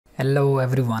Hello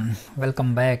everyone,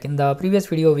 welcome back. In the previous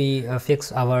video we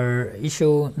fixed our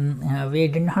issue. We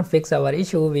did not fix our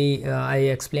issue. I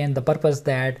explained the purpose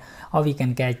that how we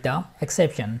can catch the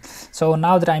exception. So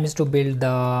now the time is to build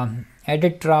the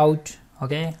edit route.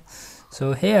 Okay,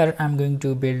 so here I'm going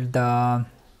to build the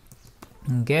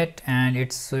get, and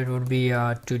it would be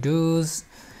to-dos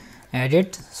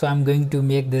edit. So I'm going to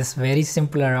make this very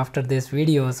simpler after this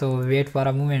video, so wait for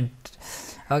a moment.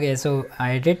 Okay, so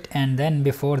I edit, and then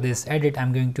before this edit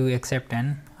I'm going to accept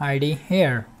an id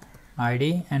here,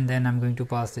 id, and then I'm going to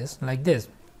pass this like this.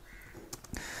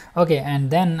 Okay, and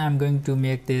then I'm going to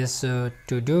make this to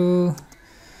do,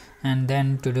 and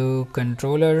then to do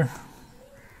controller,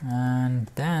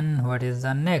 and then what is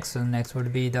the next? So next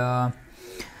would be the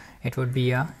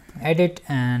a edit,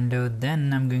 and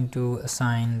then I'm going to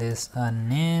assign this a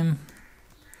name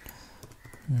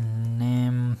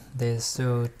this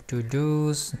to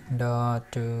do's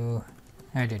dot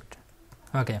edit.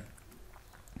 Okay,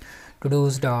 to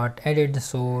do's dot edit.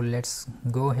 So let's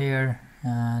go here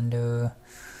and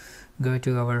go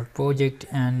to our project,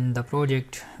 and the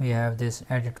project we have this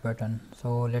edit button.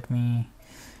 So let me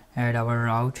add our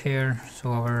route here.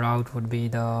 So our route would be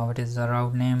what is the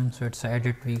route name? So it's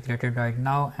edit we created right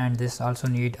now, and this also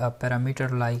need a parameter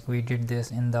like we did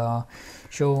this in the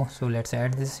show. So let's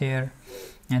add this here,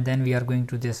 and then we are going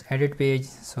to this edit page.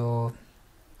 So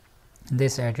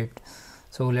this edit,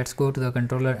 so let's go to the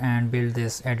controller and build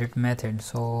this edit method.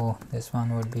 So this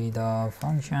one would be the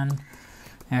function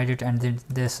edit, and then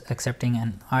this accepting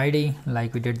an id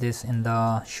like we did this in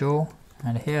the show.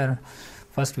 And here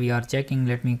first we are checking,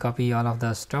 let me copy all of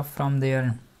the stuff from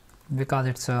there because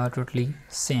it's totally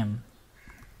same.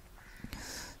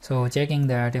 So checking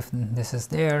that if this is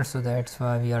there, so that's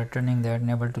why we are returning that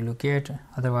unable to locate,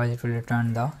 otherwise it will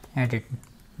return the edit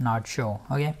not show.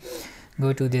 Okay,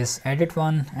 go to this edit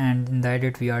one, and in the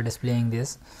edit we are displaying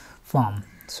this form.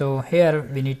 So here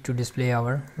we need to display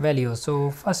our values. So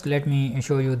first let me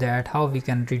show you that how we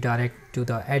can redirect to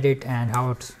the edit and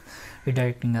how it's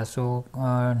redirecting us. So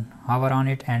hover on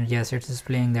it, and yes, it's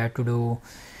displaying that to do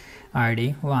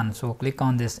id 1. So click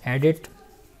on this edit,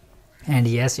 and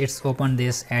yes, it's opened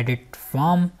this edit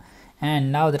form,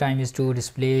 and now the time is to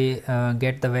display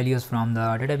get the values from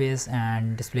the database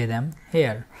and display them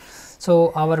here.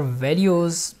 So our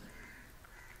values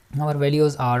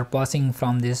are passing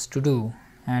from this to do,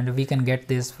 and we can get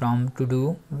this from to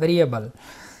do variable.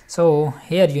 So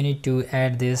here you need to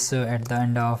add this at the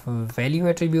end of value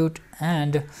attribute,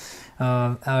 and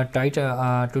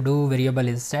title to do variable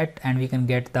is set, and we can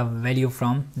get the value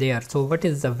from there. So what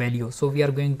is the value? So we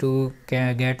are going to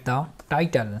get the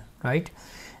title, right?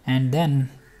 And then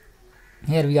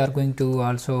here we are going to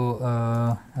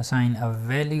also assign a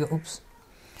value,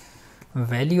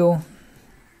 value,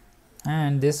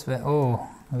 and this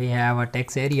we have a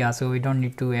text area, so we don't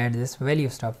need to add this value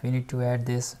stuff. We need to add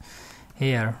this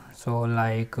here, so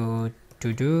like to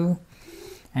do,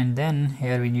 and then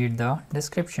here we need the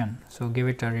description. So give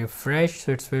it a refresh,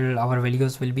 so it's our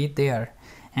values will be there,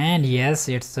 and yes,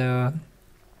 its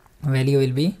value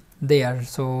will be there.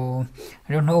 So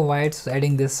I don't know why it's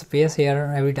adding this space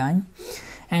here every time.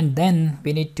 And then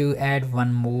we need to add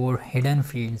one more hidden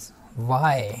fields.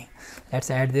 Why? Let's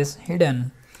add this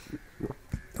hidden.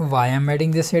 Why I'm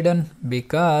adding this hidden?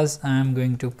 Because I'm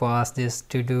going to pass this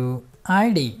to do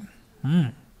id.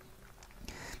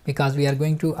 Because we are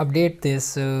going to update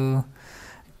this to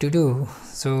do.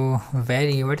 So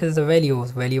value, what is the value?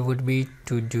 Value would be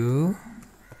to do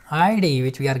id,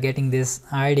 which we are getting this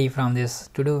id from this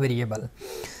to do variable.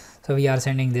 So we are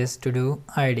sending this to do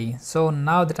id. So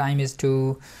now the time is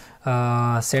to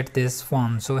set this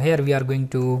form. So here we are going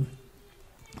to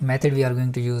method, we are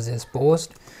going to use this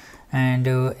post, and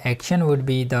action would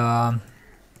be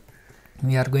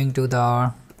we are going to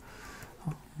the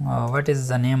what is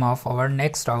the name of our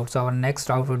next route? So our next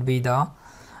route would be the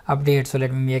update. So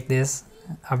let me make this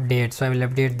update. So I will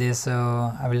update this,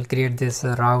 I will create this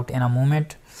route in a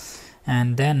moment.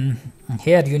 And then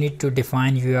here you need to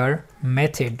define your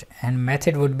method, and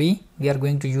method would be, we are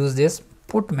going to use this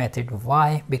put method.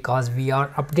 Why? Because we are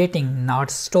updating, not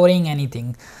storing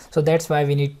anything. So that's why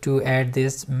we need to add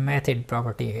this method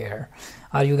property here,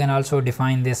 or you can also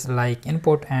define this like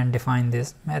input and define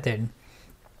this method.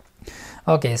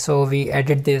 Okay, so we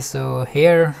added this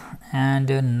here,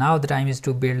 and now the time is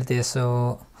to build this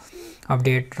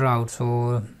update route.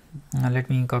 So let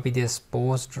me copy this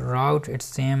post route, it's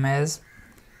same as,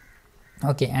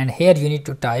 okay, and here you need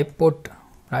to type put,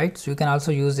 right? So you can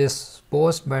also use this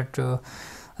post, but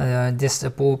this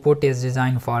put is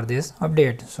designed for this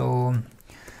update. So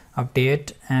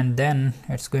update, and then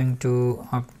it's going to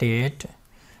update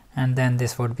and then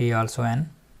this would be also an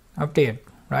update,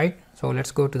 right? So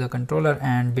let's go to the controller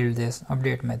and build this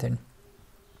update method.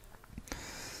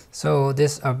 So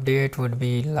this update would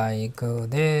be like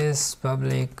this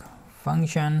public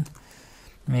function,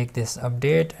 make this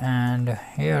update, and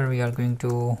here we are going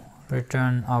to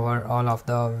return our all of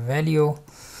the value.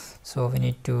 So we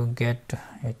need to get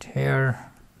it here.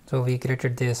 So we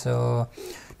created this to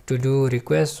do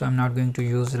request, so I'm not going to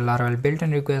use Laravel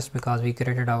built-in request because we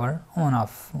created our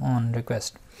own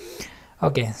request.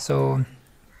 Okay, so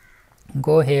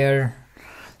go here,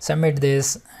 submit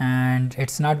this, and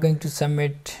it's not going to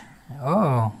submit.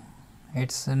 Oh,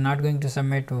 it's not going to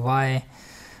submit. Why?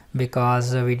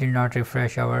 Because we did not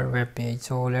refresh our web page.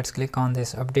 So let's click on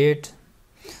this update.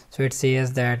 So it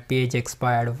says that page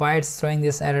expired. Why it's throwing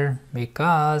this error?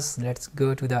 Because let's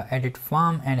go to the edit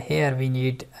form, and here we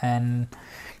need an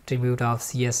attribute of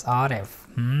CSRF.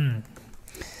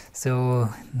 So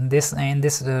this in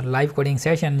this live coding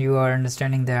session you are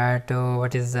understanding that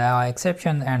what is the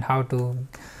exception and how to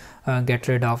get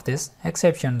rid of this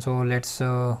exception. So let's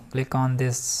click on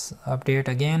this update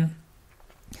again,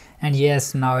 and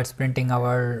yes, now it's printing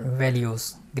our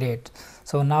values. Great.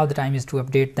 So now the time is to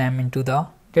update them into the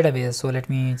database. So let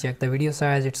me check the video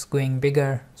size, it's going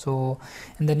bigger. So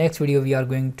in the next video we are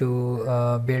going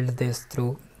to build this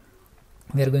through,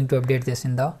 we are going to update this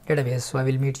in the database. So I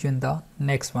will meet you in the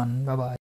next one. Bye bye.